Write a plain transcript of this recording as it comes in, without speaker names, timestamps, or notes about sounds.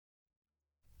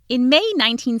In May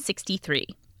 1963,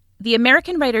 the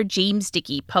American writer James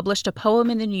Dickey published a poem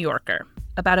in The New Yorker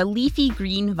about a leafy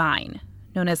green vine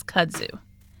known as kudzu.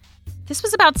 This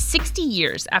was about 60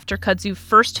 years after kudzu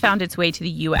first found its way to the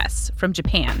U.S. from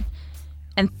Japan,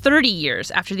 and 30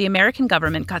 years after the American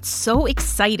government got so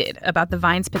excited about the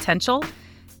vine's potential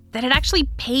that it actually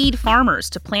paid farmers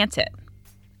to plant it.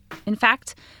 In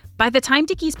fact, by the time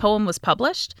Dickey's poem was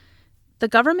published, the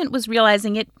government was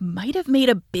realizing it might have made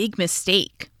a big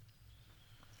mistake.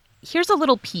 Here's a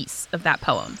little piece of that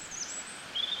poem.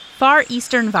 Far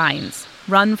eastern vines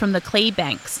run from the clay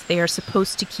banks they are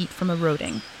supposed to keep from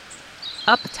eroding.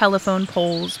 Up telephone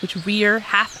poles which rear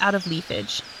half out of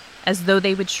leafage, as though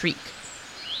they would shriek,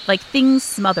 like things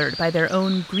smothered by their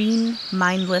own green,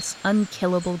 mindless,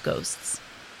 unkillable ghosts.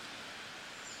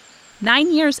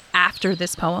 9 years after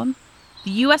this poem, the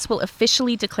U.S. will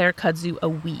officially declare kudzu a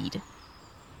weed.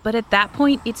 But at that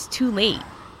point, it's too late.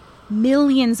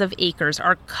 Millions of acres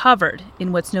are covered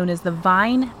in what's known as the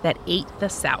vine that ate the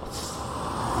South.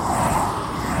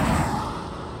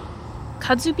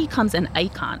 Kudzu becomes an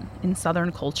icon in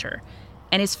Southern culture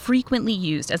and is frequently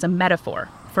used as a metaphor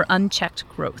for unchecked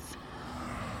growth.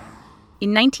 In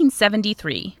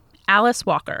 1973, Alice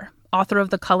Walker, author of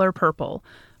The Color Purple,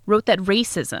 wrote that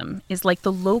racism is like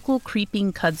the local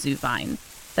creeping kudzu vine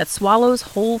that swallows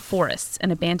whole forests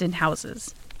and abandoned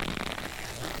houses.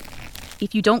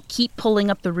 If you don't keep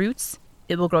pulling up the roots,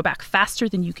 it will grow back faster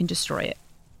than you can destroy it.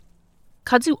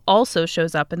 Kudzu also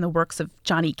shows up in the works of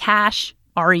Johnny Cash,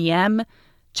 R.E.M.,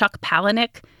 Chuck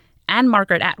Palahniuk, and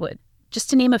Margaret Atwood, just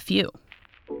to name a few.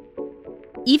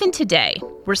 Even today,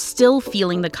 we're still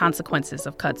feeling the consequences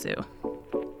of kudzu.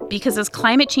 Because as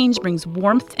climate change brings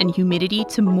warmth and humidity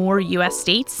to more U.S.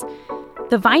 states,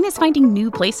 the vine is finding new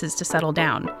places to settle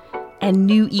down and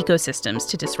new ecosystems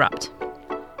to disrupt.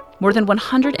 More than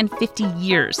 150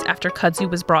 years after kudzu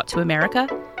was brought to America,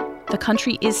 the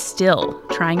country is still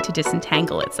trying to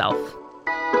disentangle itself.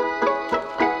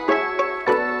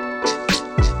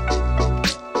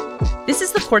 This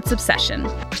is The Quartz Obsession,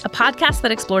 a podcast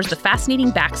that explores the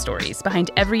fascinating backstories behind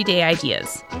everyday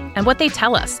ideas and what they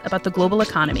tell us about the global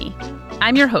economy.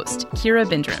 I'm your host, Kira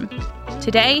Bindram.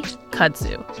 Today,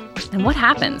 kudzu, and what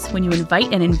happens when you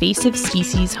invite an invasive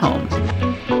species home.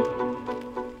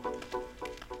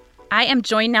 I am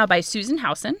joined now by Susan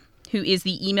Howson, who is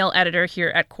the email editor here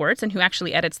at Quartz and who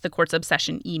actually edits the Quartz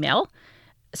Obsession email.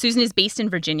 Susan is based in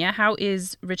Virginia. How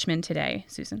is Richmond today,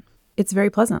 Susan? It's very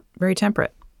pleasant, very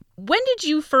temperate. When did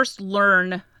you first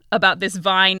learn about this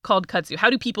vine called kudzu? How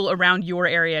do people around your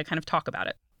area kind of talk about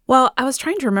it? Well, I was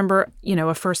trying to remember,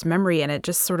 a first memory, and it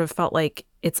just sort of felt like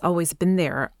it's always been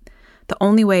there. The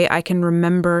only way I can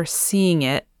remember seeing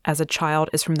it as a child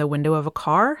is from the window of a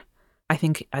car. I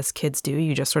think as kids do,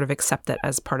 you just sort of accept it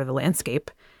as part of the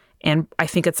landscape. And I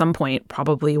think at some point,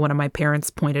 probably one of my parents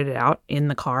pointed it out in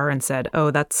the car and said, oh,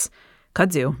 that's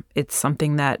kudzu. It's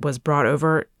something that was brought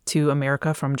over to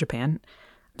America from Japan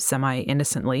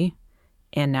semi-innocently,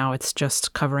 and now it's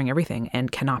just covering everything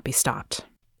and cannot be stopped.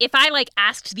 If I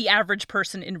asked the average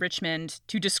person in Richmond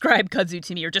to describe kudzu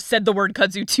to me or just said the word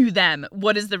kudzu to them,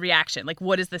 what is the reaction?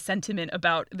 What is the sentiment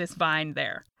about this vine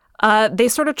there? They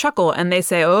sort of chuckle and they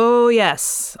say, oh,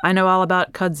 yes, I know all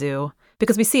about kudzu,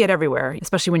 because we see it everywhere,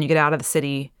 especially when you get out of the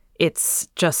city. It's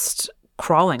just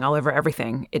crawling all over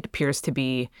everything. It appears to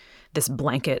be this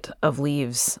blanket of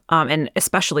leaves, and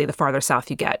especially the farther south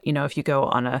you get. If you go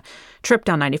on a trip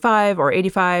down 95 or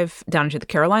 85 down into the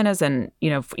Carolinas and,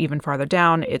 even farther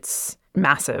down, it's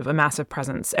massive, a massive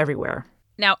presence everywhere.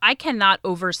 Now, I cannot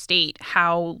overstate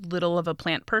how little of a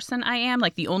plant person I am.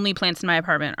 The only plants in my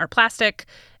apartment are plastic,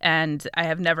 and I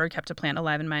have never kept a plant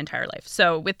alive in my entire life.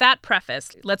 So with that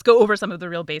preface, let's go over some of the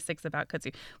real basics about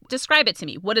kudzu. Describe it to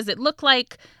me. What does it look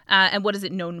like, and what is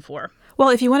it known for? Well,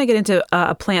 if you want to get into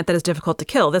a plant that is difficult to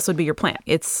kill, this would be your plant.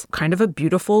 It's kind of a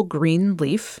beautiful green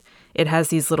leaf. It has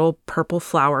these little purple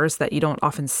flowers that you don't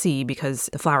often see because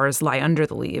the flowers lie under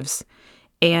the leaves.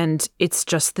 And it's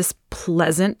just this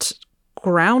pleasant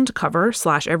ground cover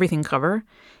 / everything cover.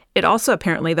 It also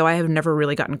apparently, though I have never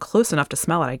really gotten close enough to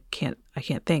smell it, I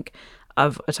can't think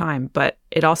of a time, but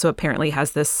it also apparently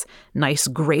has this nice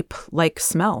grape-like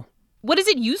smell. What is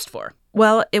it used for?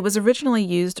 Well, it was originally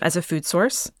used as a food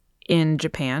source in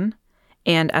Japan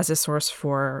and as a source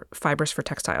for fibers for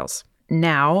textiles.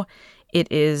 Now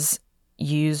it is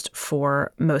used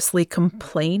for mostly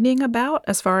complaining about,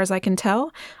 as far as I can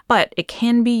tell, but it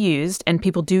can be used, and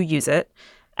people do use it,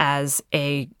 as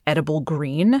a edible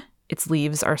green. Its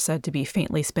leaves are said to be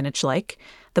faintly spinach-like.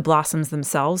 The blossoms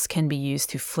themselves can be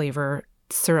used to flavor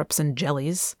syrups and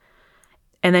jellies.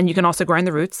 And then you can also grind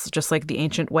the roots, just like the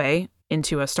ancient way,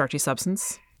 into a starchy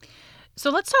substance. So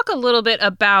let's talk a little bit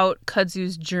about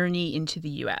kudzu's journey into the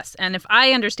U.S. And if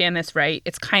I understand this right,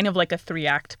 it's kind of like a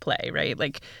 3-act play, right?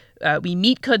 Like we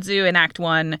meet kudzu in Act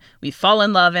 1, we fall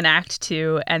in love in Act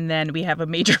 2, and then we have a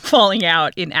major falling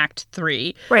out in Act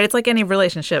 3. Right. It's like any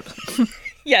relationship.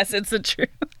 Yes, it's a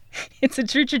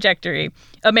true trajectory,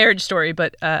 a marriage story,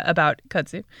 but about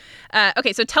kudzu.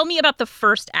 Okay, so tell me about the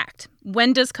first act.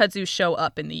 When does kudzu show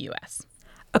up in the U.S.?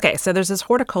 Okay, so there's this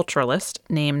horticulturalist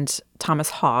named Thomas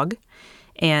Hogg,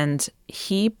 and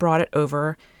he brought it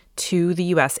over to the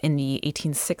U.S. in the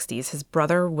 1860s. His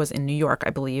brother was in New York, I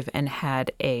believe, and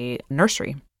had a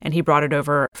nursery, and he brought it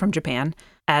over from Japan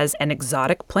as an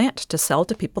exotic plant to sell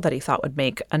to people that he thought would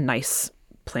make a nice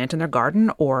plant in their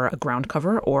garden or a ground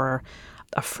cover or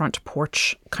a front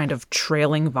porch kind of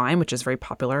trailing vine, which is very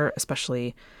popular,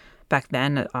 especially back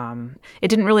then. It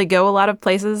didn't really go a lot of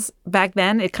places back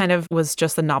then. It kind of was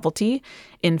just a novelty.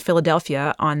 In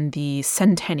Philadelphia on the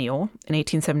Centennial in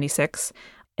 1876,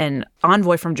 an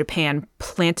envoy from Japan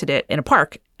planted it in a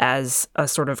park as a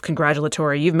sort of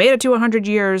congratulatory, you've made it to 100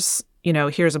 years,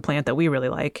 here's a plant that we really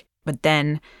like. But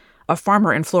then a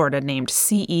farmer in Florida named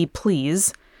C.E.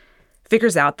 Please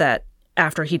figures out that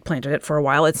after he'd planted it for a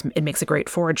while, it makes a great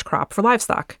forage crop for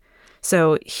livestock.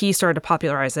 So he started to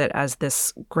popularize it as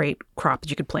this great crop that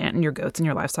you could plant and your goats and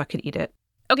your livestock could eat it.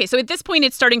 Okay, so at this point,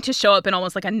 it's starting to show up in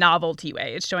almost like a novelty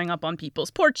way. It's showing up on people's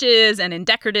porches and in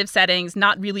decorative settings,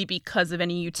 not really because of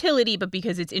any utility, but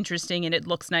because it's interesting and it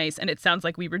looks nice. And it sounds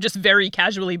like we were just very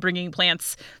casually bringing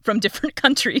plants from different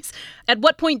countries. At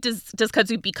what point does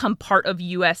kudzu become part of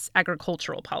U.S.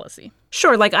 agricultural policy?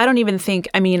 Sure. I don't even think,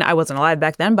 I wasn't alive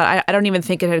back then, but I don't even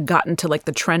think it had gotten to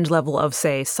the trend level of,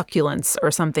 say, succulents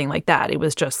or something like that. It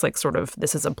was just sort of,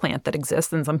 this is a plant that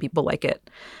exists and some people like it.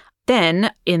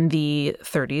 Then in the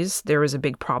 30s, there was a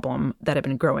big problem that had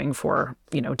been growing for,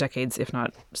 decades, if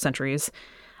not centuries,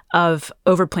 of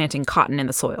overplanting cotton in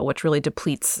the soil, which really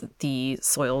depletes the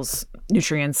soil's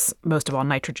nutrients, most of all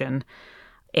nitrogen.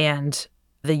 And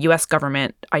the U.S.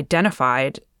 government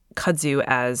identified kudzu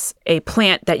as a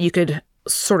plant that you could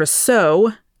sort of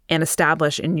sow and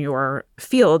establish in your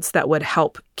fields that would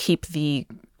help keep the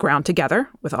ground together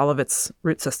with all of its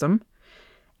root system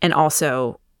and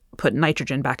also put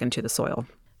nitrogen back into the soil.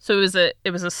 So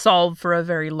it was a solve for a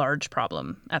very large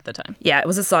problem at the time. Yeah, it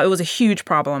was a huge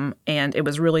problem, and it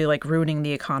was really ruining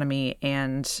the economy,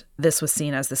 and this was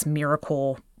seen as this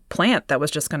miracle plant that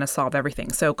was just going to solve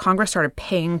everything. So Congress started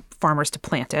paying farmers to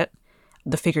plant it.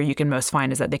 The figure you can most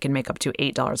find is that they can make up to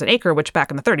 $8 an acre, which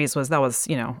back in the 30s was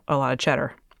a lot of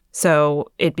cheddar. So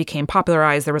it became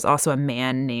popularized. There was also a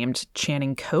man named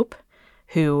Channing Cope,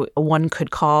 who one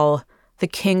could call the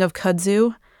king of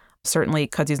kudzu. Certainly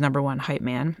kudzu's number one hype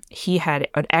man. He had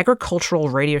an agricultural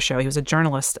radio show. He was a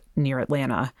journalist near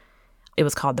Atlanta. It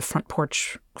was called The Front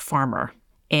Porch Farmer.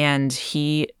 And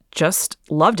he just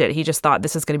loved it. He just thought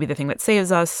this is going to be the thing that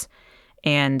saves us.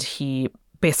 And he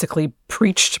basically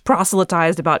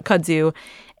proselytized about kudzu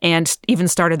and even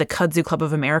started the Kudzu Club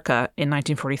of America in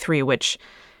 1943, which,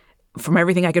 from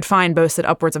everything I could find, boasted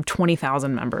upwards of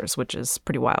 20,000 members, which is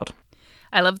pretty wild.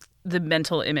 I love the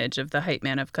mental image of the hype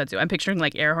man of kudzu. I'm picturing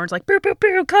air horns boo, boo,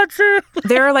 boo, kudzu.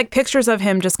 There are pictures of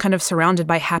him just kind of surrounded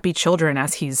by happy children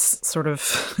as he's sort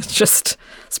of just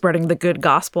spreading the good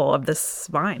gospel of this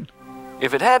vine.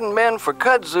 If it hadn't been for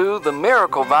kudzu, the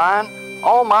miracle vine,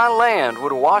 all my land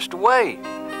would have washed away.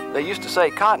 They used to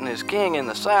say cotton is king in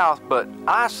the South, but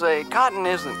I say cotton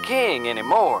isn't king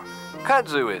anymore.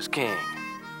 Kudzu is king.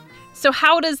 So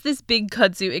how does this big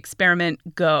kudzu experiment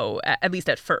go, at least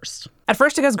at first? At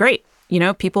first, it goes great.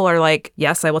 People are like,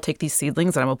 yes, I will take these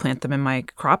seedlings and I will plant them in my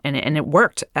crop. And it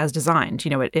worked as designed.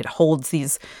 It holds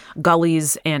these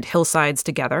gullies and hillsides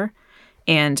together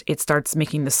and it starts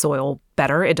making the soil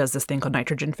better. It does this thing called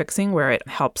nitrogen fixing where it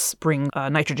helps bring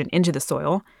nitrogen into the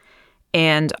soil.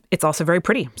 And it's also very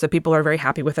pretty. So people are very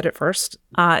happy with it at first.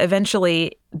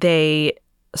 Eventually, they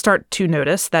start to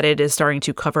notice that it is starting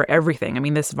to cover everything.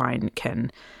 This vine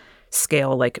can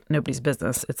scale like nobody's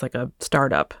business. It's like a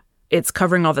startup. It's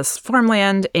covering all this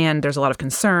farmland, and there's a lot of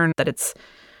concern that it's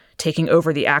taking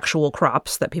over the actual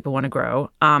crops that people want to grow.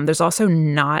 There's also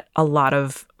not a lot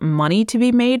of money to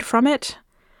be made from it.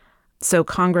 So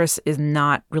Congress is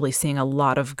not really seeing a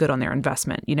lot of good on their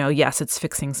investment. Yes, it's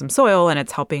fixing some soil and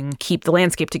it's helping keep the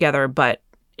landscape together, but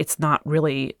it's not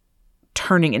really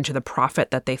turning into the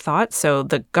profit that they thought. So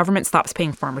the government stops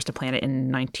paying farmers to plant it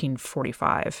in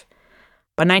 1945.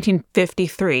 By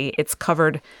 1953, it's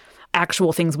covered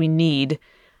actual things we need,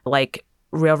 like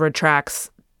railroad tracks,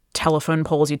 telephone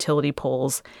poles, utility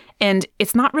poles. And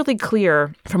it's not really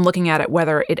clear from looking at it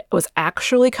whether it was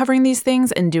actually covering these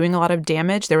things and doing a lot of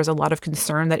damage. There was a lot of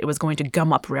concern that it was going to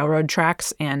gum up railroad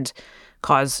tracks and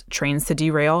cause trains to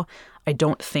derail. I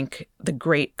don't think the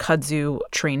great kudzu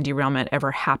train derailment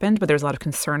ever happened, but there's a lot of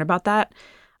concern about that.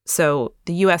 So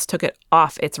the U.S. took it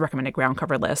off its recommended ground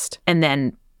cover list. And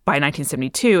then by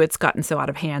 1972, it's gotten so out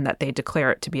of hand that they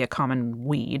declare it to be a common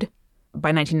weed.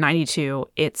 By 1992,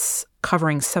 it's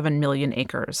covering 7 million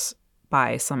acres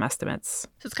by some estimates.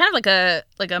 So it's kind of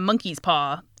like a monkey's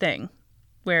paw thing,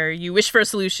 where you wish for a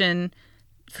solution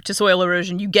to soil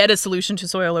erosion, you get a solution to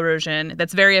soil erosion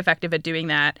that's very effective at doing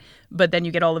that, but then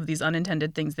you get all of these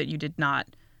unintended things that you did not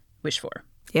wish for.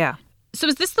 Yeah. So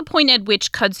is this the point at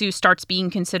which kudzu starts being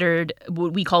considered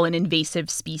what we call an invasive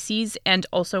species? And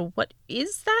also, what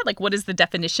is that? Like, what is the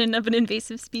definition of an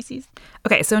invasive species?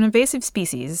 Okay, so an invasive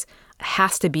species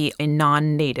has to be a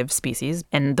non-native species.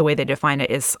 And the way they define it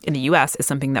is, in the U.S., is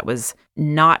something that was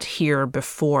not here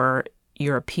before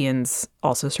Europeans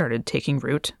also started taking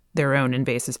root, their own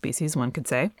invasive species, one could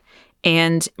say.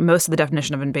 And most of the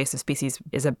definition of invasive species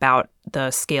is about the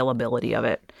scalability of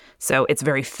it. So it's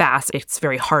very fast, it's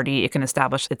very hardy, it can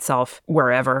establish itself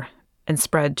wherever and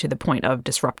spread to the point of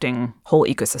disrupting whole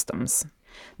ecosystems.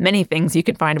 Many things you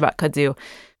can find about kudzu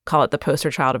call it the poster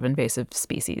child of invasive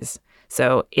species.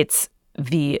 So it's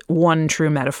the one true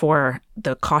metaphor,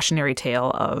 the cautionary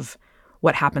tale of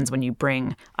what happens when you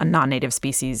bring a non-native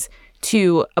species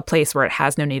to a place where it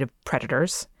has no native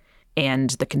predators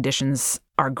and the conditions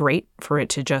are great for it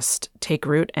to just take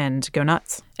root and go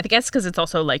nuts. I guess because it's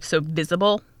also like so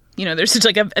visible. You know, there's such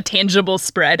like a tangible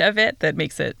spread of it that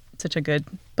makes it such a good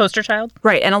poster child.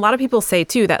 Right. And a lot of people say,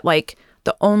 too, that like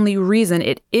the only reason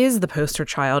it is the poster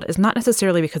child is not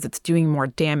necessarily because it's doing more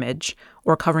damage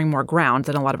or covering more ground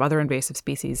than a lot of other invasive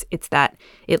species. It's that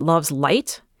it loves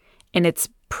light and it's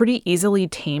pretty easily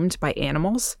tamed by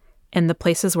animals. And the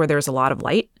places where there's a lot of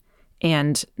light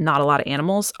and not a lot of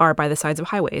animals are by the sides of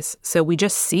highways. So we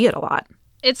just see it a lot.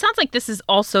 It sounds like this is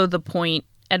also the point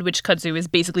at which kudzu is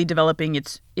basically developing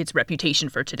its reputation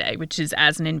for today, which is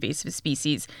as an invasive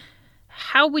species.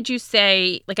 How would you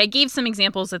say, like I gave some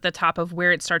examples at the top of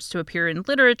where it starts to appear in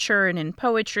literature and in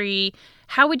poetry.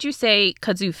 How would you say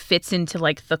kudzu fits into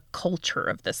like the culture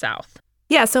of the South?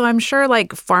 Yeah, so I'm sure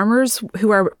like farmers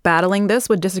who are battling this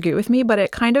would disagree with me, but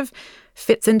it kind of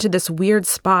fits into this weird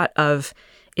spot of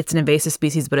it's an invasive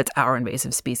species, but it's our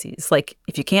invasive species. Like,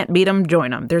 if you can't beat them,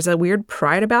 join them. There's a weird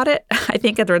pride about it. I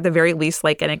think at the very least,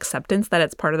 like an acceptance that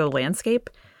it's part of the landscape.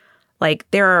 Like,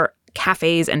 there are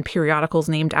cafes and periodicals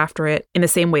named after it in the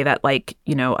same way that, like,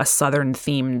 you know, a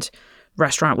Southern-themed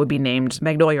restaurant would be named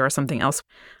Magnolia or something else.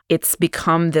 It's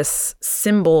become this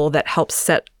symbol that helps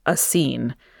set a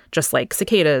scene, just like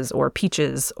cicadas or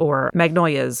peaches or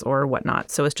magnolias or whatnot.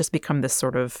 So it's just become this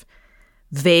sort of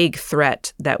vague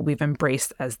threat that we've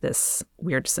embraced as this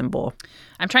weird symbol.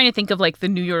 I'm trying to think of like the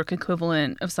New York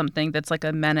equivalent of something that's like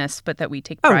a menace, but that we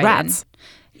take pride rats.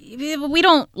 in. We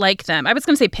don't like them. I was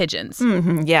going to say pigeons.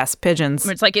 Mm-hmm. Yes, pigeons.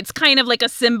 It's like it's kind of like a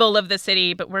symbol of the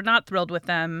city, but we're not thrilled with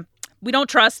them. We don't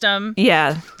trust them.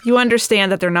 Yeah, you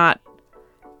understand that they're not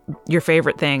your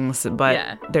favorite things,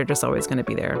 but they're just always going to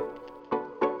be there.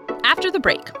 After the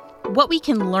break, what we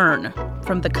can learn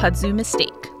from the kudzu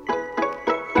mistake.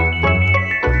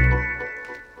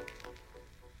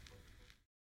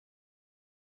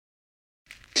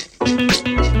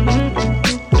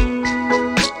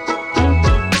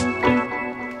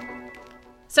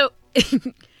 So,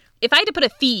 if I had to put a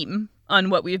theme on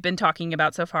what we've been talking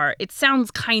about so far, it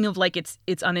sounds kind of like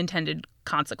it's unintended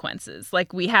consequences.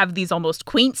 Like we have these almost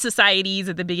quaint societies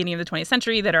at the beginning of the 20th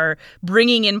century that are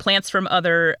bringing in plants from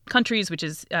other countries, which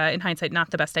is, in hindsight,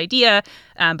 not the best idea,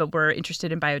 but we're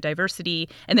interested in biodiversity.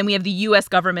 And then we have the U.S.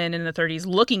 government in the 30s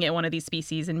looking at one of these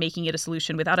species and making it a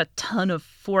solution without a ton of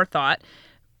forethought.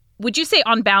 Would you say,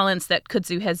 on balance, that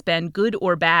kudzu has been good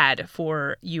or bad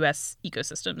for U.S.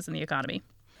 ecosystems and the economy?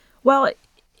 Well,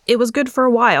 it was good for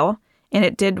a while, and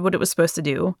it did what it was supposed to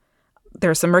do.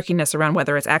 There's some murkiness around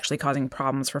whether it's actually causing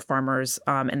problems for farmers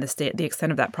and the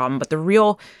extent of that problem. But the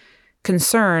real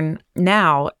concern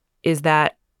now is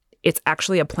that it's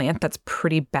actually a plant that's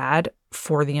pretty bad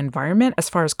for the environment as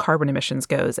far as carbon emissions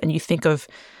goes. And you think of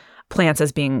plants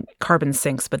as being carbon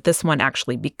sinks, but this one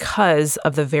actually, because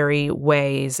of the very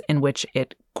ways in which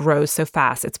it grows so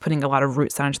fast, it's putting a lot of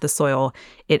roots down into the soil.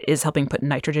 It is helping put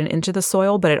nitrogen into the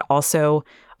soil, but it also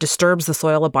disturbs the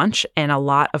soil a bunch, and a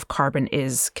lot of carbon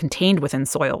is contained within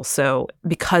soil. So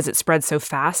because it spreads so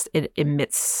fast, it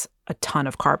emits a ton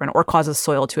of carbon or causes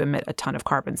soil to emit a ton of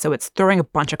carbon. So it's throwing a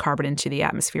bunch of carbon into the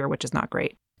atmosphere, which is not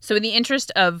great. So in the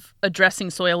interest of addressing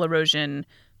soil erosion,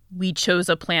 we chose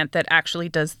a plant that actually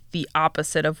does the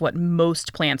opposite of what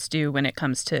most plants do when it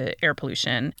comes to air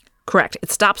pollution. Correct.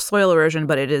 It stops soil erosion,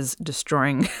 but it is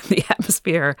destroying the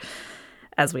atmosphere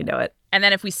as we know it. And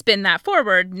then if we spin that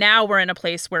forward, now we're in a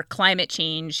place where climate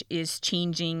change is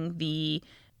changing the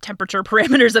temperature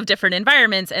parameters of different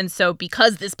environments. And so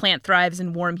because this plant thrives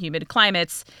in warm, humid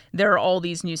climates, there are all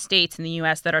these new states in the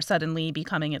U.S. that are suddenly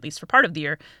becoming, at least for part of the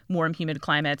year, warm, humid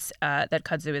climates that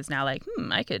kudzu is now like,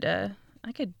 I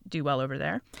could do well over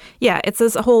there. Yeah, it's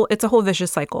a whole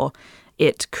vicious cycle.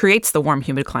 It creates the warm,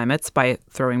 humid climates by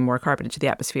throwing more carbon into the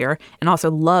atmosphere and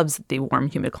also loves the warm,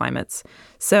 humid climates.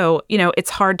 So, it's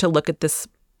hard to look at this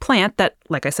plant that,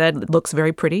 like I said, looks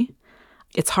very pretty.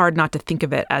 It's hard not to think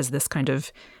of it as this kind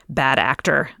of bad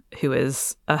actor who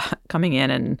is coming in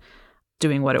and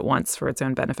doing what it wants for its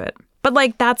own benefit. But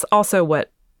that's also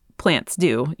what plants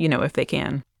do, if they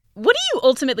can. What do you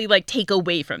ultimately take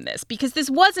away from this? Because this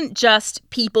wasn't just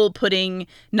people putting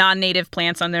non-native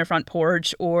plants on their front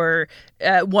porch or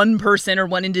one person or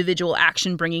one individual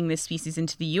action bringing this species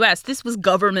into the U.S. This was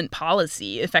government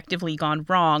policy effectively gone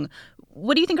wrong.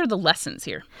 What do you think are the lessons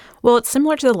here? Well, it's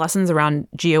similar to the lessons around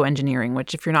geoengineering,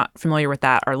 which if you're not familiar with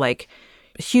that are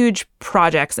huge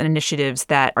projects and initiatives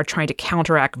that are trying to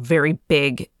counteract very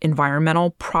big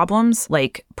environmental problems,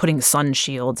 like putting sun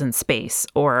shields in space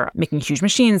or making huge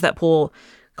machines that pull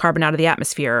carbon out of the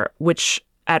atmosphere, which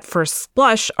at first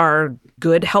blush are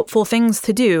good, helpful things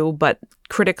to do. But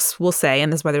critics will say,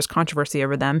 and this is why there's controversy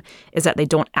over them, is that they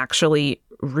don't actually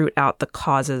root out the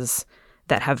causes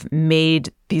that have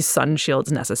made these sun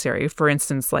shields necessary. For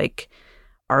instance,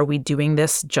 are we doing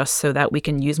this just so that we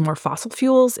can use more fossil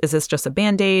fuels? Is this just a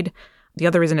Band-Aid? The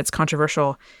other reason it's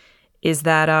controversial is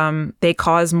that they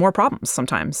cause more problems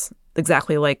sometimes,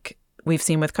 exactly like we've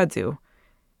seen with kudzu.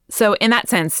 So in that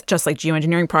sense, just like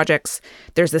geoengineering projects,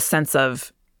 there's this sense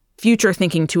of future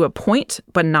thinking to a point,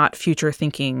 but not future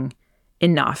thinking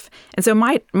enough. And so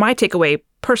my takeaway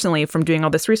personally from doing all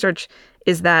this research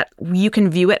is that you can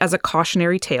view it as a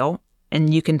cautionary tale.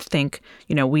 And you can think,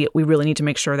 we really need to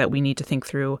make sure that we need to think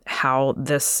through how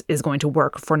this is going to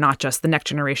work for not just the next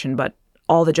generation, but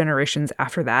all the generations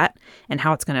after that and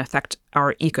how it's going to affect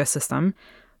our ecosystem.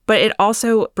 But it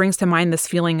also brings to mind this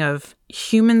feeling of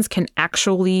humans can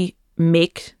actually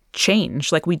make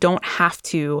change. We don't have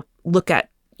to look at,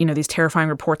 these terrifying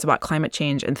reports about climate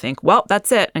change and think, well,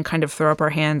 that's it, and kind of throw up our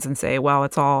hands and say, well,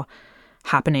 it's all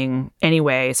happening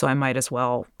anyway, so I might as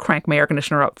well crank my air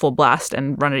conditioner up full blast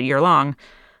and run it a year long.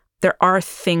 There are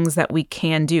things that we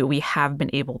can do. We have been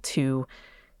able to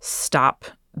stop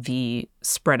the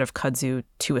spread of kudzu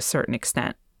to a certain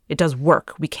extent. It does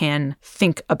work. We can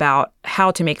think about how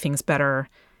to make things better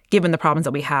given the problems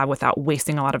that we have without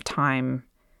wasting a lot of time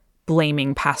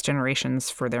blaming past generations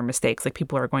for their mistakes.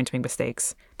 People are going to make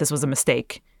mistakes. This was a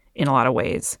mistake in a lot of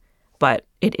ways, but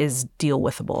it is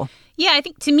deal-withable. Yeah, I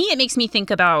think to me it makes me think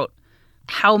about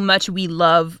how much we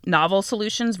love novel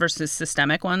solutions versus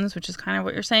systemic ones, which is kind of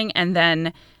what you're saying. And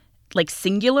then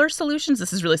singular solutions.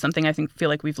 This is really something I feel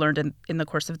like we've learned in the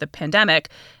course of the pandemic.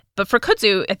 But for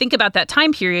kudzu, I think about that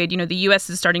time period, the U.S.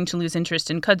 is starting to lose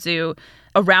interest in kudzu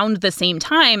around the same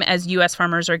time as U.S.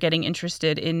 farmers are getting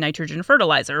interested in nitrogen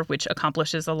fertilizer, which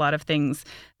accomplishes a lot of things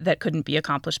that couldn't be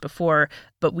accomplished before.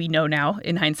 But we know now,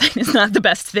 in hindsight, is not the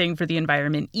best thing for the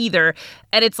environment either.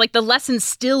 And it's the lesson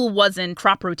still wasn't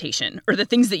crop rotation or the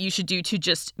things that you should do to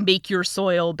just make your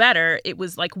soil better. It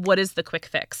was what is the quick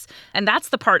fix? And that's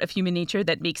the part of human nature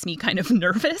that makes me kind of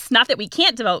nervous. Not that we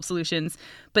can't develop solutions,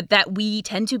 but that we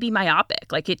tend to be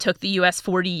myopic. It took the U.S.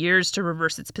 40 years to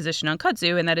reverse its position on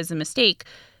kudzu, and that is a mistake.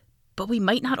 But we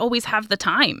might not always have the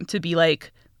time to be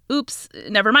oops,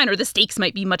 never mind, or the stakes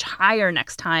might be much higher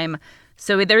next time.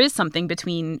 So there is something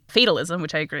between fatalism,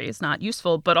 which I agree is not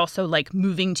useful, but also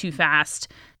moving too fast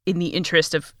in the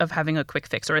interest of having a quick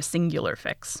fix or a singular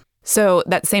fix. So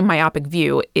that same myopic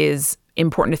view is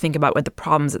important to think about with the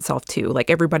problems itself too.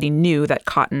 Everybody knew that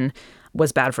cotton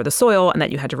was bad for the soil and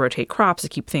that you had to rotate crops to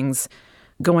keep things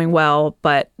going well,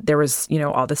 but there was,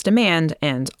 all this demand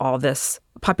and all this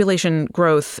population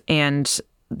growth and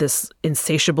this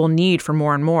insatiable need for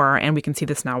more and more. And we can see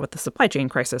this now with the supply chain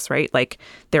crisis, right?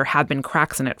 There have been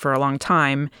cracks in it for a long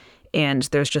time. And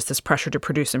there's just this pressure to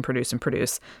produce and produce and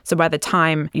produce. So by the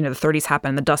time, the 30s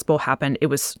happened, the Dust Bowl happened, it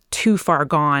was too far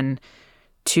gone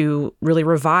to really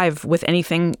revive with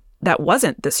anything that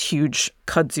wasn't this huge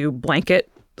kudzu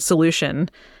blanket solution.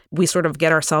 We sort of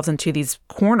get ourselves into these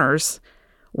corners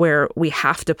where we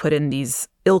have to put in these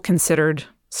ill-considered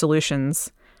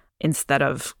solutions instead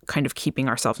of kind of keeping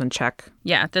ourselves in check.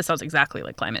 Yeah, this sounds exactly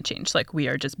like climate change. Like we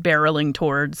are just barreling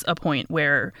towards a point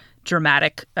where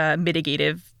dramatic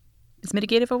mitigating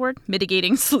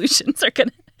solutions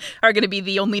are gonna be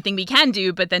the only thing we can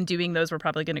do. But then doing those, we're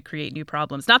probably going to create new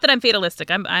problems. Not that I'm fatalistic.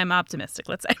 I'm optimistic,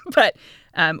 let's say. But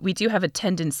we do have a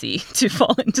tendency to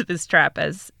fall into this trap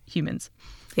as humans.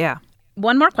 Yeah.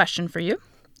 One more question for you.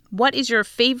 What is your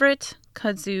favorite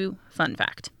kudzu fun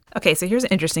fact? Okay, so here's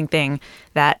an interesting thing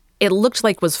that it looked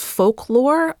like was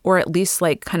folklore, or at least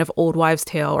like kind of old wives'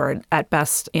 tale, or at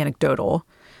best anecdotal,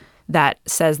 that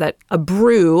says that a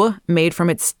brew made from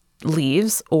its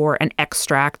leaves or an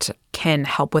extract can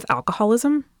help with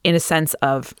alcoholism, in a sense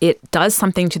of it does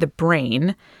something to the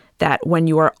brain that when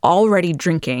you are already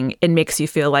drinking, it makes you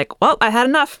feel like, well, I had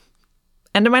enough.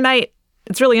 End of my night.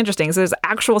 It's really interesting. So there's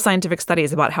actual scientific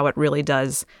studies about how it really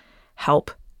does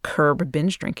help curb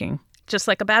binge drinking. Just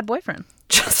like a bad boyfriend.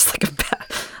 Just like a bad...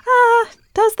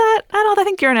 does that? I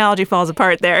think your analogy falls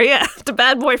apart there. Yeah, to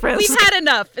bad boyfriends. We've had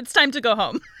enough. It's time to go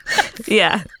home.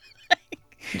 Yeah.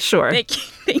 Sure.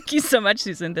 Thank you so much,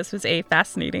 Susan. This was a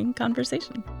fascinating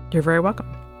conversation. You're very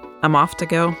welcome. I'm off to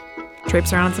go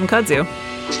traipse around some kudzu.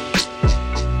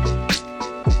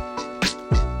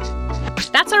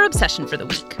 That's our obsession for the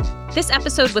week. This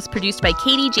episode was produced by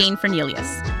Katie Jane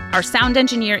Fernelius. Our sound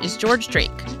engineer is George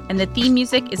Drake, and the theme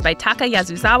music is by Taka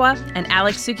Yasuzawa and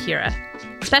Alex Sugiura.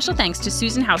 Special thanks to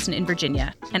Susan Housen in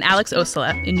Virginia and Alex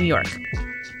Osala in New York.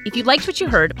 If you liked what you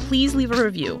heard, please leave a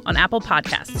review on Apple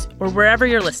Podcasts or wherever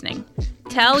you're listening.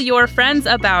 Tell your friends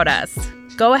about us.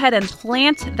 Go ahead and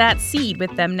plant that seed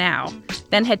with them now.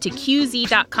 Then head to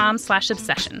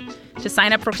qz.com/obsession to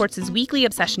sign up for Quartz's weekly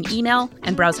obsession email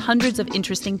and browse hundreds of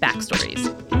interesting backstories.